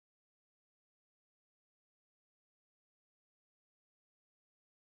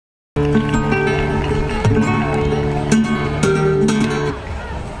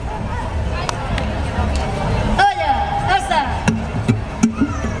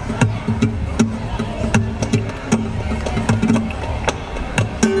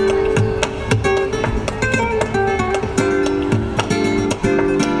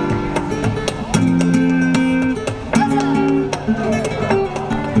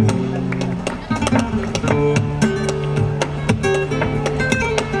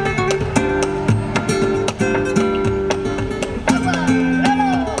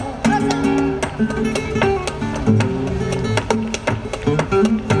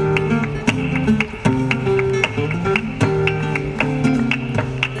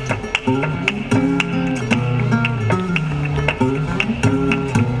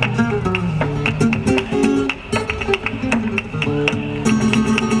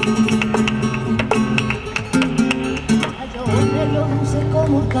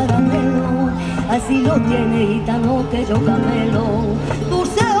si lo tiene gitano que yo camelo.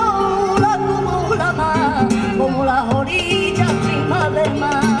 Dulce ola como la mar, como las orillas primas del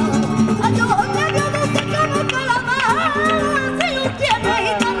mar. Ay, yo medio dulce como que la mar, si lo tiene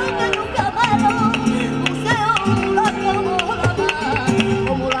gitano que yo camelo. Dulce ola como la mar,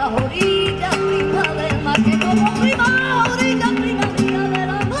 como las orillas primas del mar, que como prima orilla prima mía de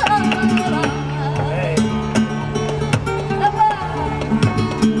la mar.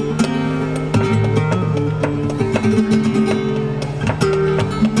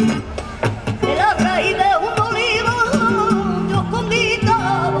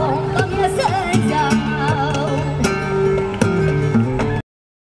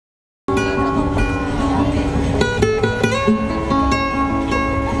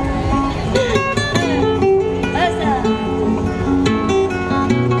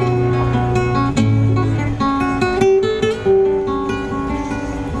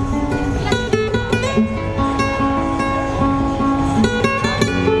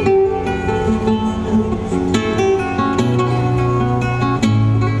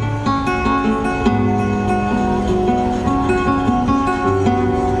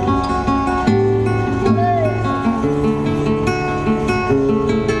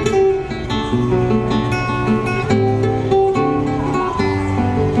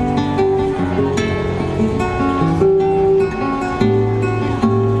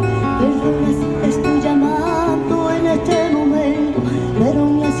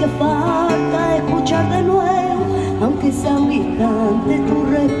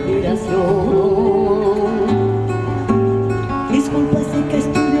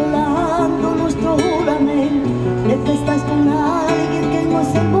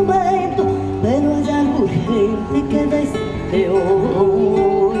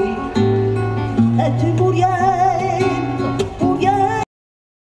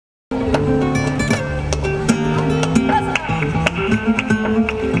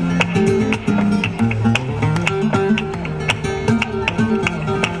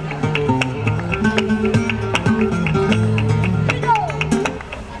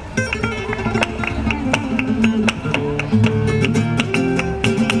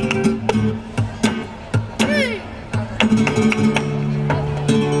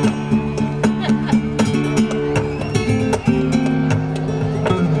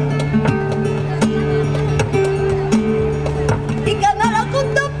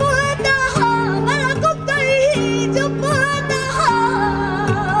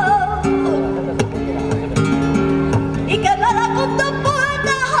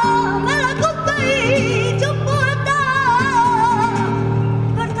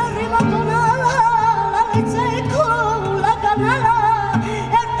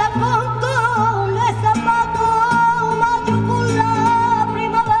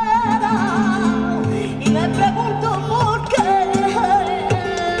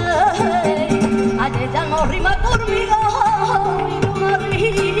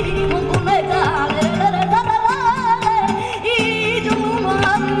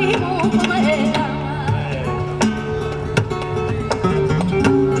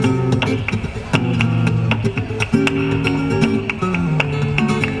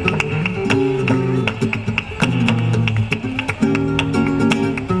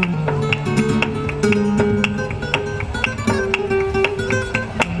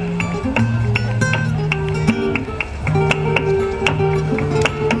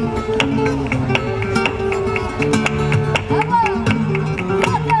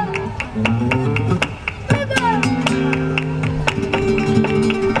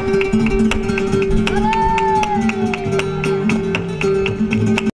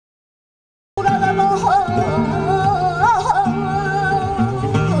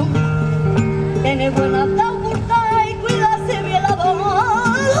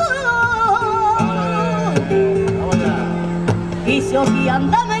 Y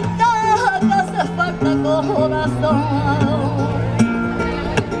anda ventaja que hace falta corazón.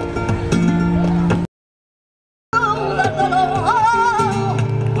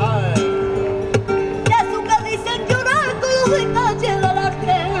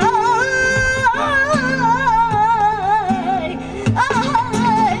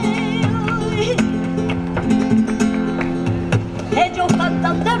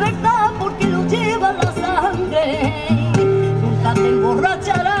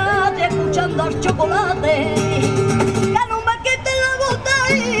 Chocolate, que no me quite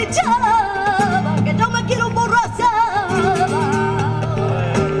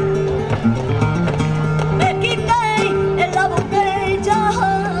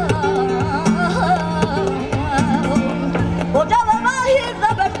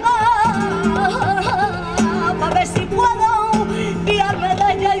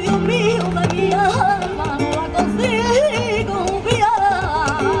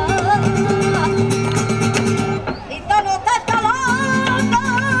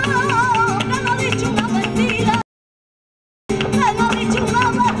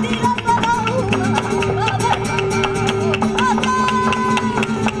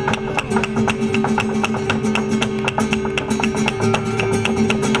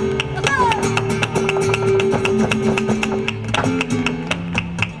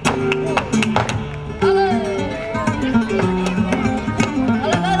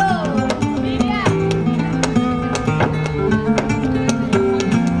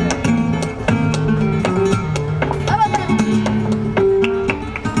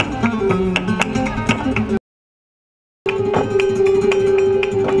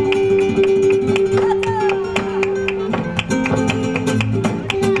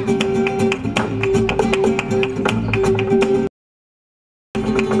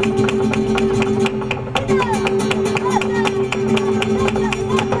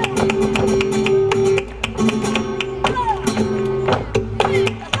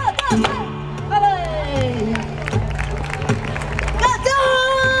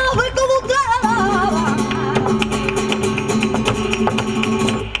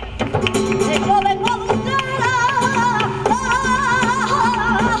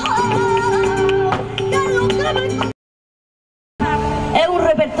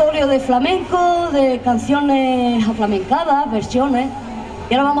de canciones aflamencadas, versiones.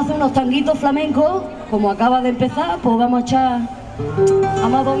 Y ahora vamos a hacer unos tanguitos flamencos, como acaba de empezar, pues vamos a echar,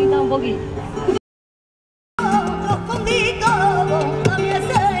 vamos a vomitar un poquito.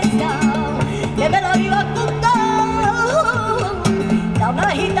 Que me lo iba a contar, ya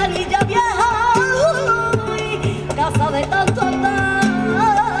una gitanilla vieja, casa de tanto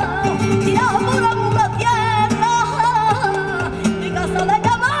andar, tirada por alguna tierra, mi casa de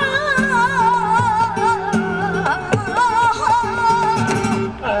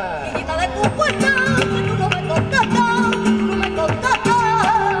y quita de tu puerta, que tú no me contestas, que tú no me contestas.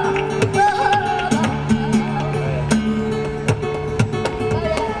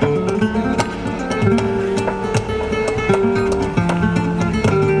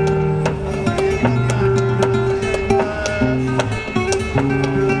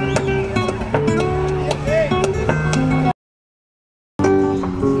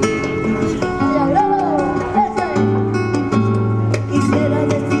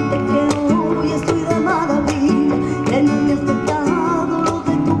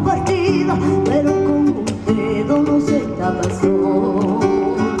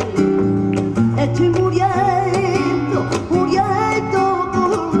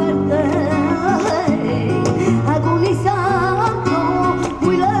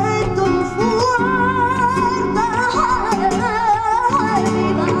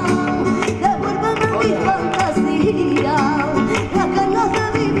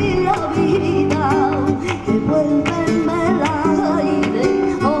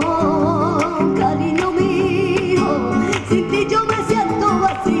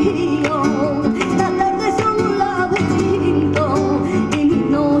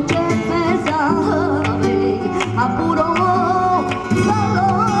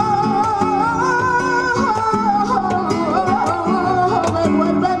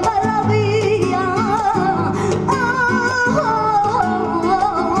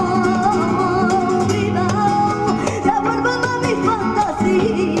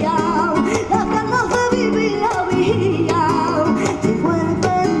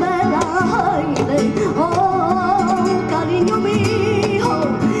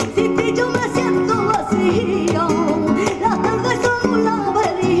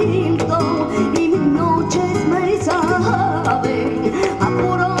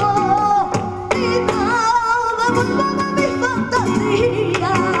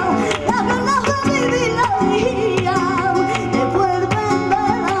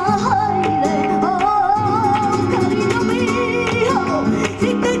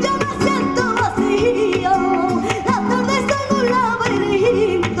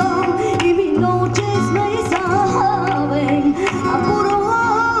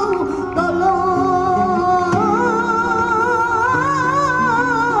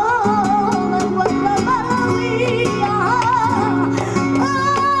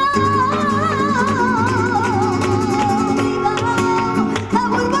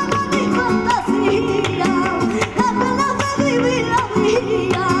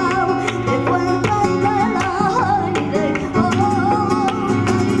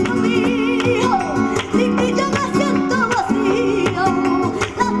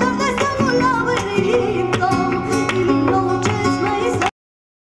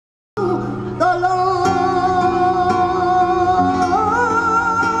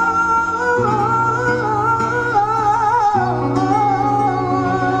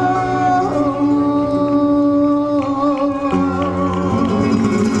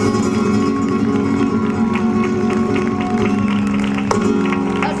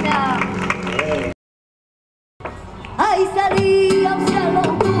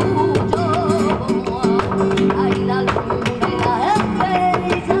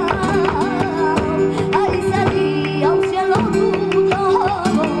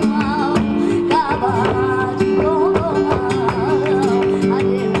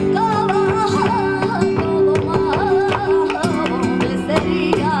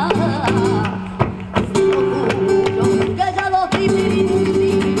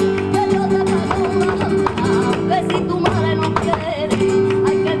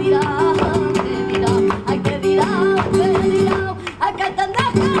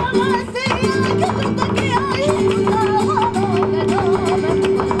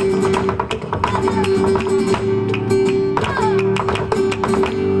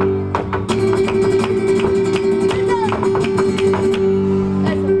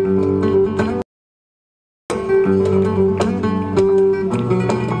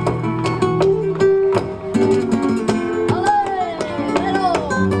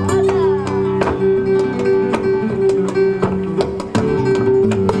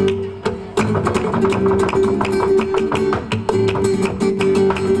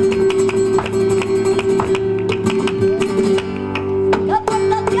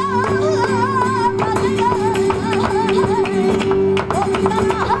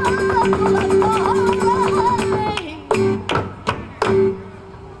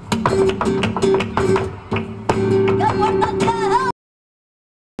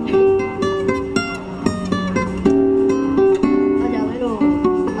 Vaya, Vero,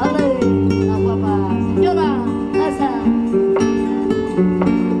 dale, la guapa señora, esa.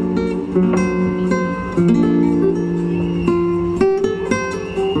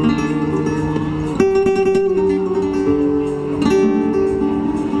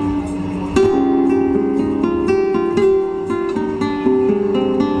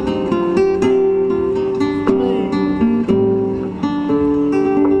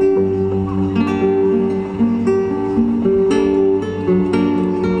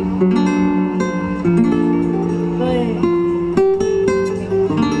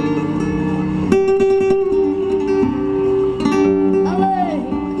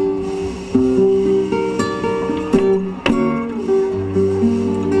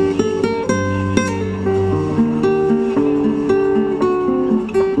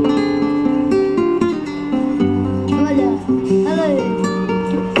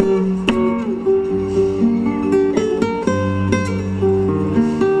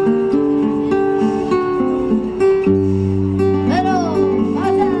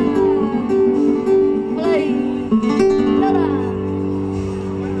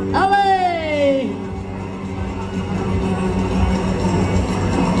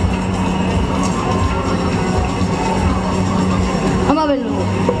 Vamos a verlo.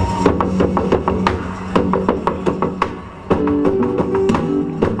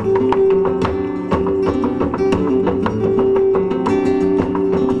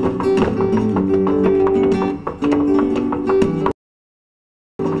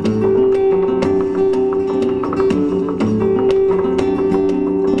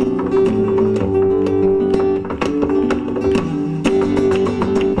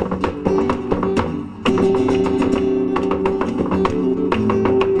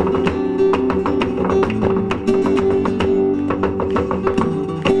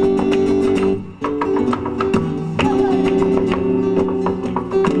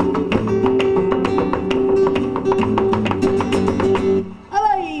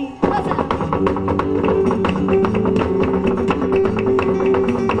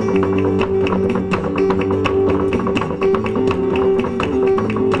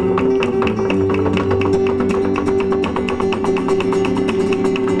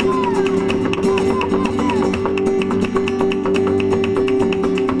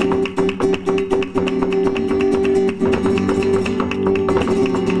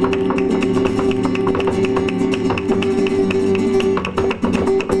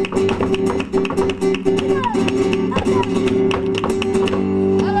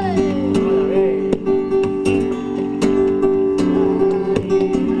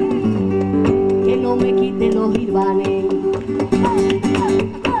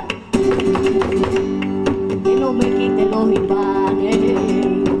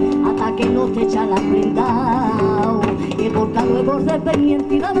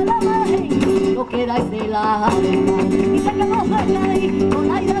 No queráis de la arena y sé que no vengáis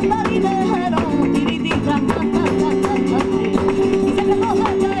con aire marinero, tirititran, y sé que no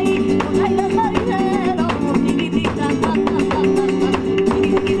vengáis con aire marinero, tirititran,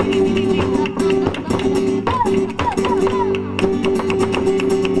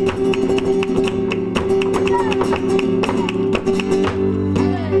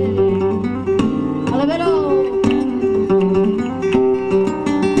 ¡ale, Vero!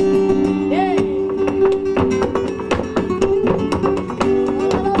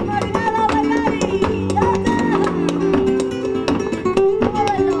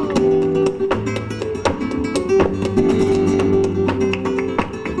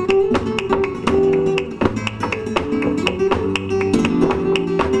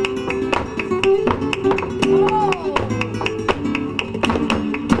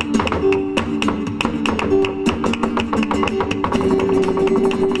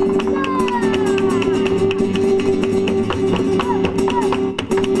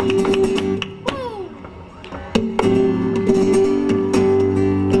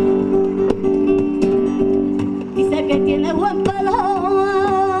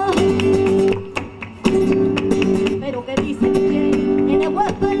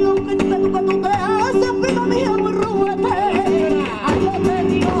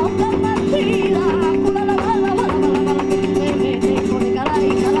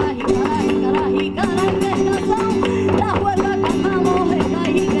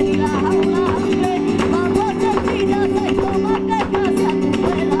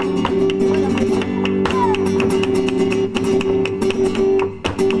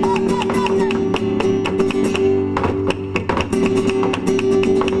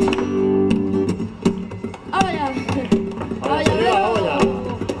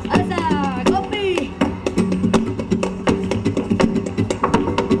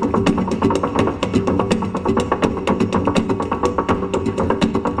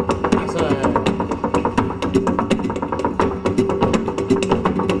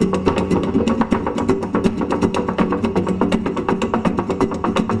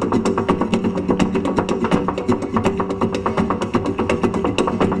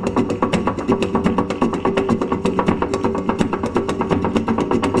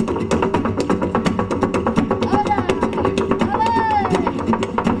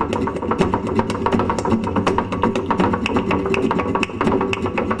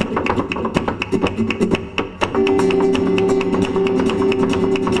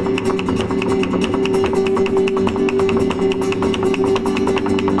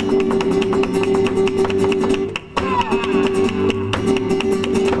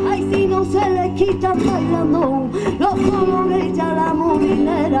 hermanitas bailando, los colores ya la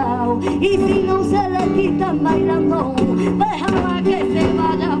molinera, y si no se le quitan bailando, déjala que se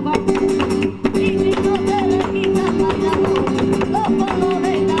vaya pa'. Y si no se le quitan bailando, los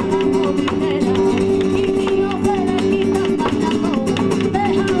colores ya la molinera, y si no se le quitan bailando,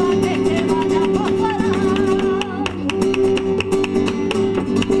 déjala que se vaya pa' afuera.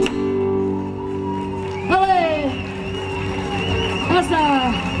 ¡Ole! ¡Pasa!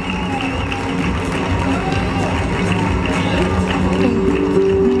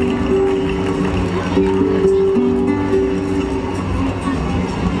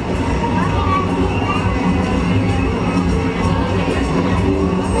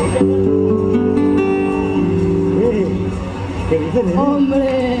 ¿Qué dices, nene?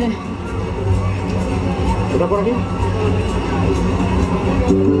 ¡Hombre! ¿Está por aquí?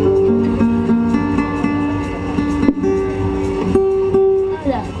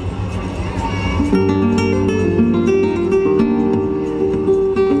 ¡Hala!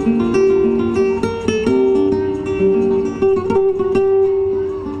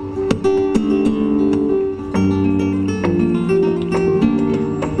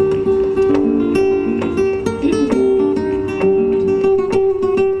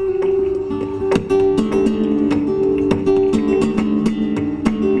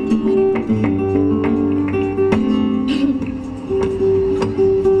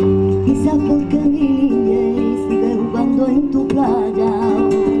 Quizás porque mi niñez sigue jugando en tu playa,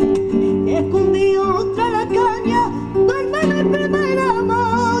 escondido tras la caña, duerme mi primera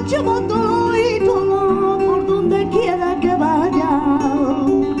noche, boto y tu amor por donde quiera que vaya,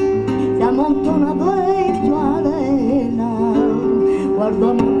 se amontonado en tu arena,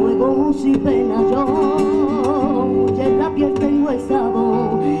 guardamos juegos y penas yo, y en la piel tengo el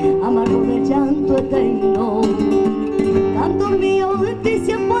sabor amargo del llanto eterno. Canto mío de ti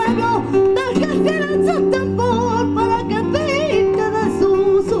si el pueblo deja esperanza tambor para que pinte de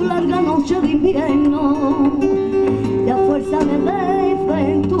su larga noche de invierno. Y a fuerza de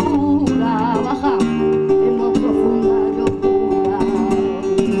desventura baja en más profunda locura.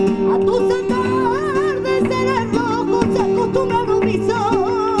 A tus atardeceres rojos se acostumbraron mis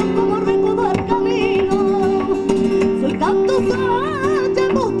ojos como recordar camino. Soy tanto Sánchez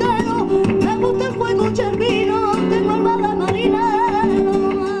embustero, me gusta el juego chervino, tengo alma de marinero.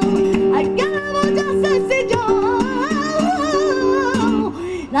 Ay, ¿qué le voy a hacer si yo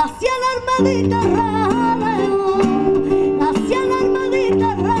nací en el Mediterráneo? Nací en el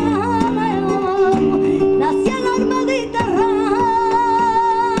Mediterráneo, nací en el Mediterráneo.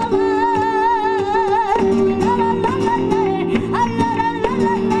 Ay, la, la, la, la, la, ay, la, la, la, la,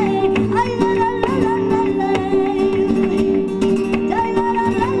 la, la. Ay, la, la, la, la, la,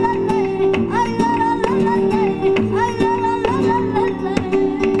 ay, la, la, la, la, la, ay, la, la, la, la, la, la.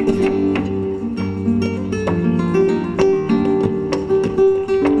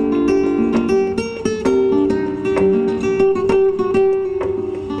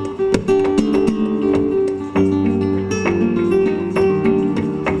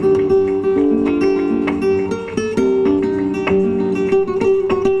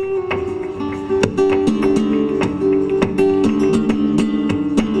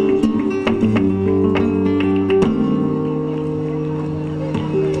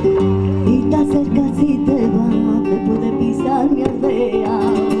 Y te acercas y te vas, te puede pisar mi aldea.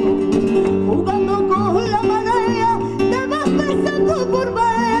 Jugando con la marea, te vas besando por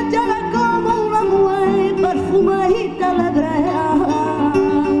bella como una mujer perfumadita de brea,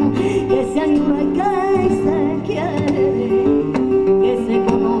 que se añora y que se quiere, que se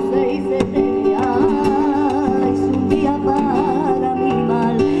conoce y se crea. Es un día para mi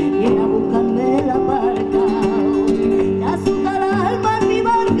mal, viene a buscarme la barca, te asusta el alma en mi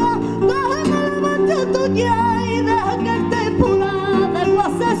barca, cógeme la mano tuya y deja que te pura del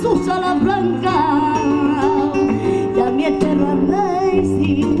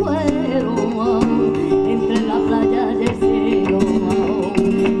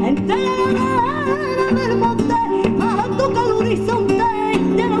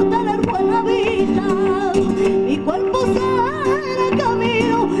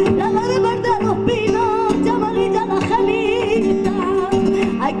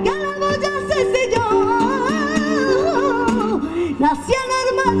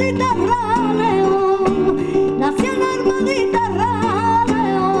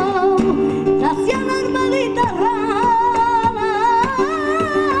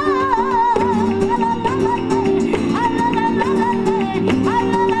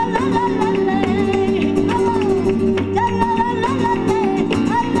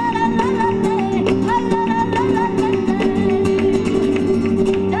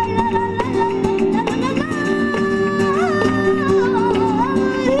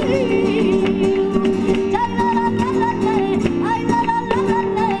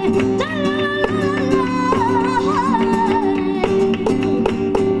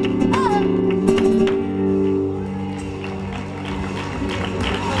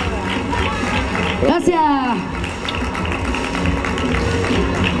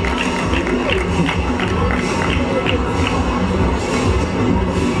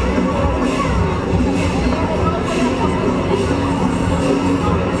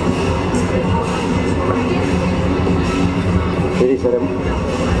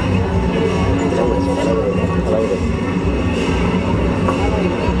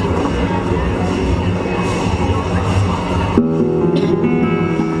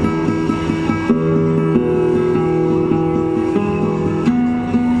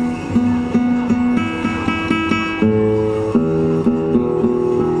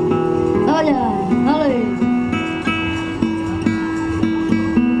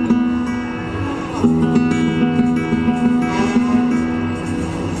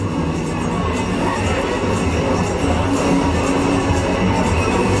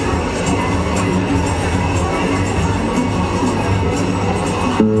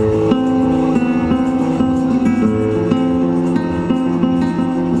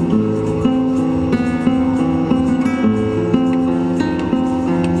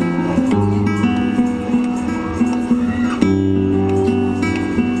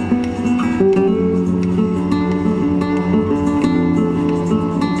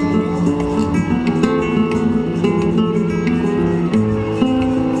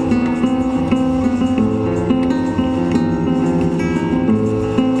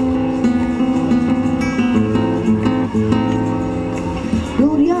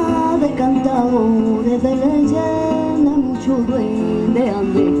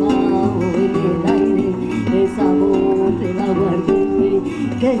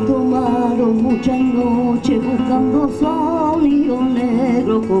Se tomaron muchas noches buscando sonido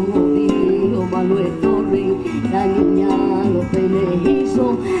negro, como dijo Manuel Torres, la niña López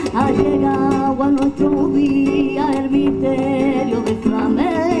hizo. Ha llegado a nuestro día el misterio de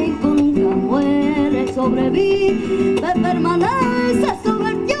flamenco, nunca muere, sobrevive, permanece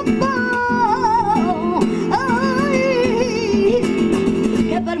sobre el tiempo. Ay,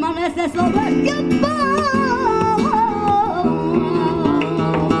 que permanece sobre el tiempo.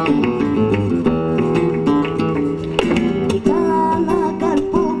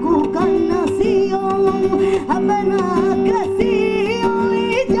 Apenas creció y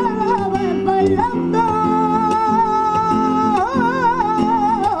ya la ven bailando.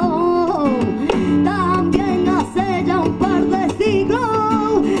 También hace ya un par de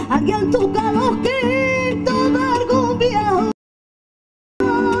siglos alguien toca los quintos de algún viejo.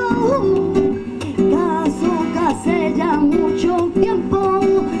 Caso que hace ya mucho tiempo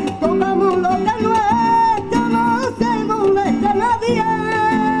tocamos lo que es nuestro, no se molesta a nadie.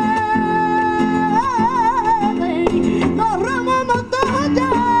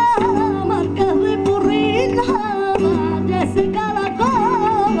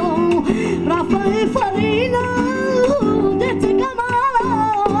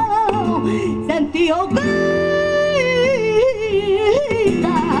 Sentió que es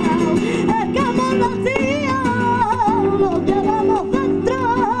que amor vacío lo llevamos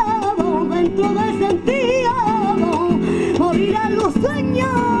dentro del sentido. Morirán los sueños,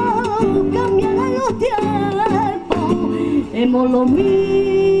 cambiarán los tiempos, hemos lo mismo.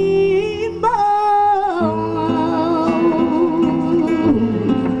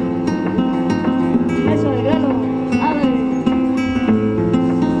 Eso es Vero. A ver.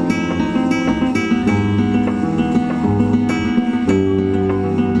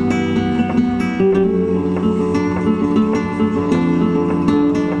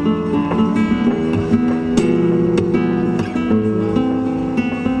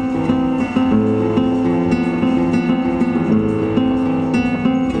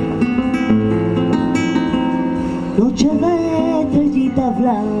 Noche de estrellita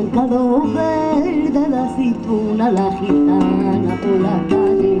blanca, lo verde, la aceituna, la gitana por la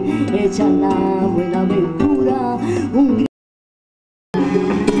calle, echa la buena aventura, un grito.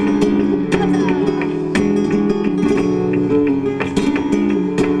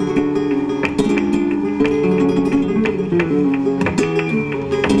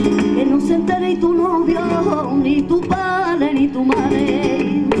 Que no se entere ni tu novio, ni tu padre, ni tu madre.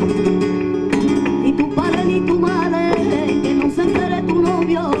 Ni tu padre ni tu madre, que no se entere tu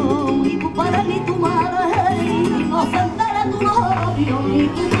novio, ni tu padre ni tu madre, que no se entere tu novio, ni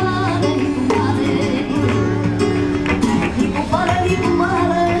tu padre ni tu madre, ni tu padre ni tu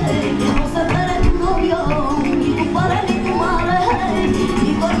madre, que no se entere tu novio, ni tu padre ni tu madre,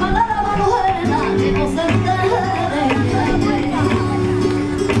 ni tu hermana la manuela, que no se entere,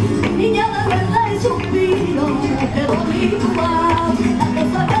 niña de verdad y suspiro, que bonito va, la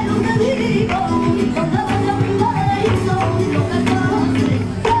cosa que yo te digo.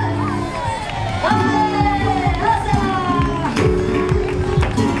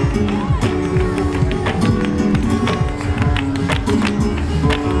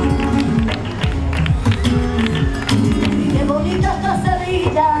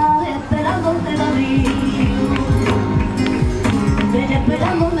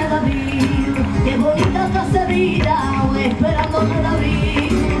 Esperándome David, qué bonita esta Sevilla, esperándome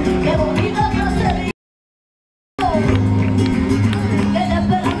David, qué bonita esta Sevilla,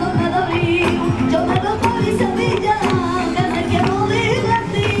 esperándome David, yo me veo por mi Sevilla, que me quiero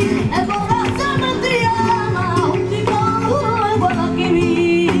divertir, emborracharme en Triana, un chico en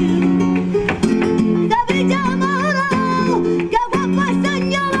Guadalquivir. Sevilla amada, que guapa y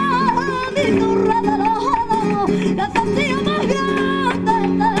señora, mi turra de los ojos, que sentía más grande.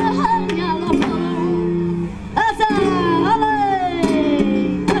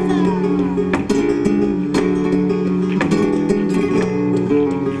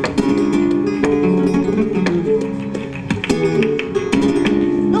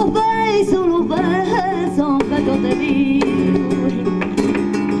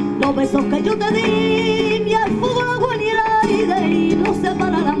 Los besos que yo te di, ni el fuego, la agua ni el aire, y no se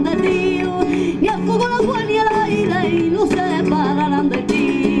separarán de ti, ni el fuego, la agua ni el aire, y no se separarán de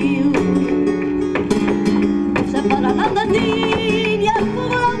ti, no se separarán de ti, ni el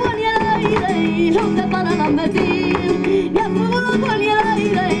fuego, la agua ni el aire, y no se separarán de ti, ni el fuego, la agua ni el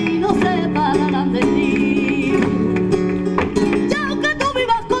aire, y no se separarán de ti. Ya aunque tú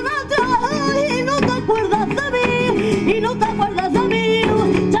vivas con otro y no te acuerdas de mí, y no te acuerdas de mí,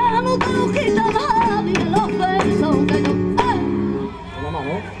 ya no te lo quita nadie los besos que yo...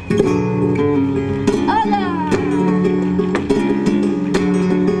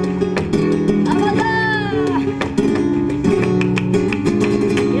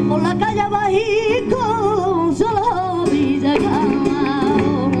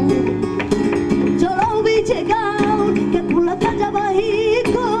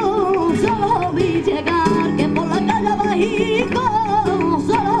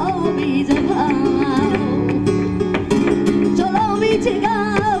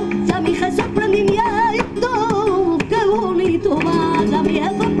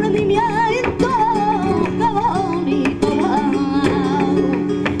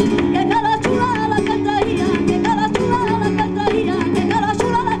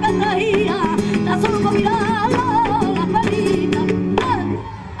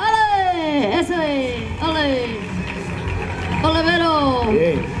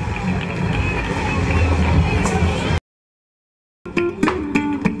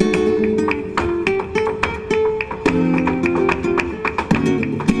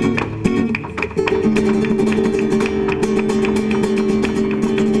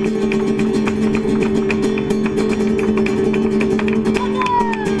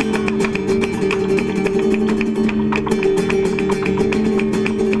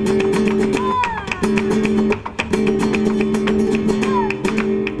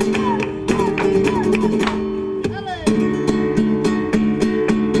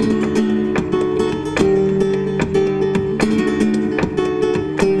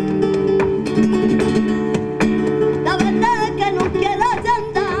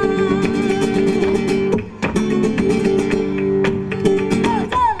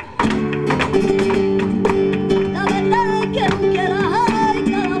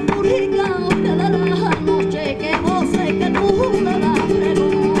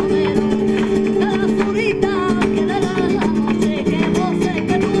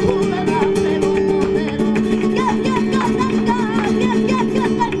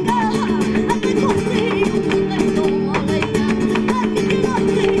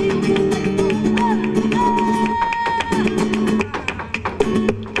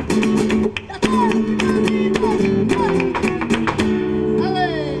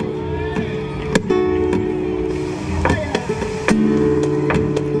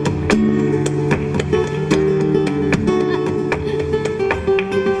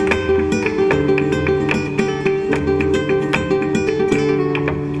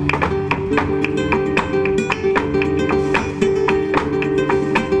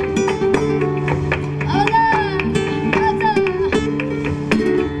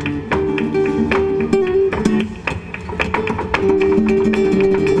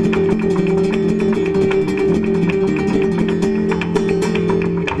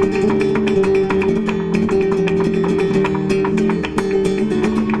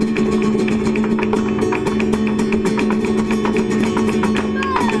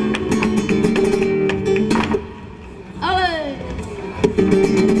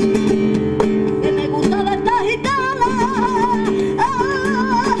 que me gustaba esta gitana,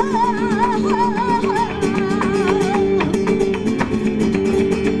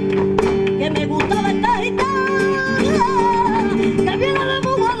 que me gustaba esta gitana, que viene de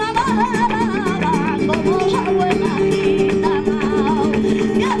muy buena manera, como la buena gitana,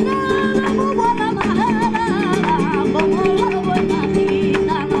 que viene de muy buena manera, como la buena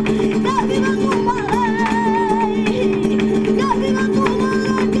gitana, que viva tu madre, que viva tu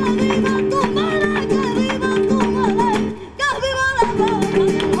madre, que viva tu madre, que viva tu madre, que viva la rosa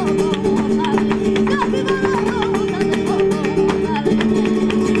de Coco González, que viva la rosa de Coco González.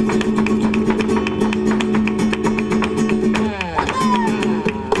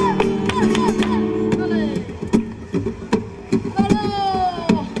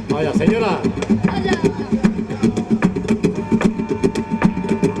 Vaya, señora.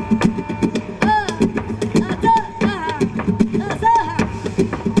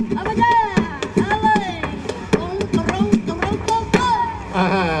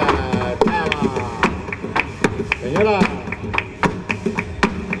 Ajá, estaba. Señora.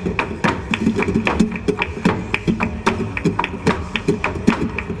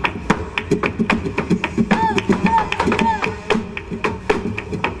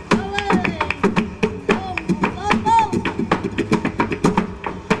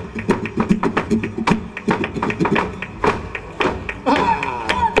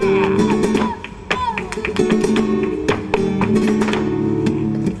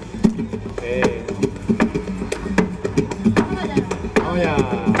 Vamos ya.